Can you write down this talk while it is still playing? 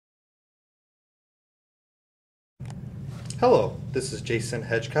Hello, this is Jason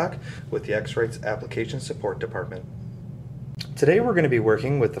Hedgecock with the X-Rite's Application Support Department. Today we're going to be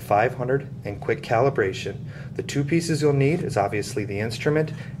working with the 500 and quick calibration. The two pieces you'll need is obviously the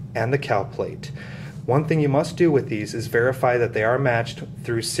instrument and the cal plate. One thing you must do with these is verify that they are matched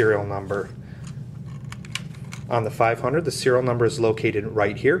through serial number. On the 500, the serial number is located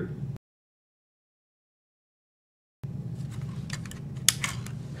right here.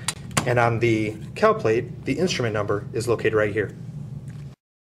 And on the cal plate, the instrument number is located right here.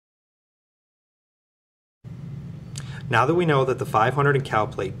 Now that we know that the 500 and cal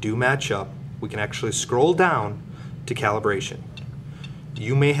plate do match up, we can actually scroll down to calibration.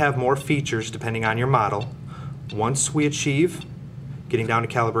 You may have more features depending on your model. Once we achieve getting down to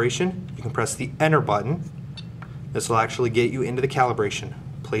calibration, you can press the enter button. This will actually get you into the calibration.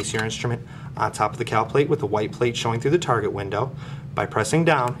 Place your instrument on top of the cal plate with the white plate showing through the target window. By pressing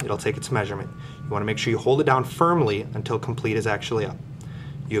down, it'll take its measurement. You want to make sure you hold it down firmly until complete is actually up.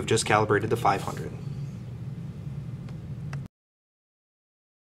 You have just calibrated the 500.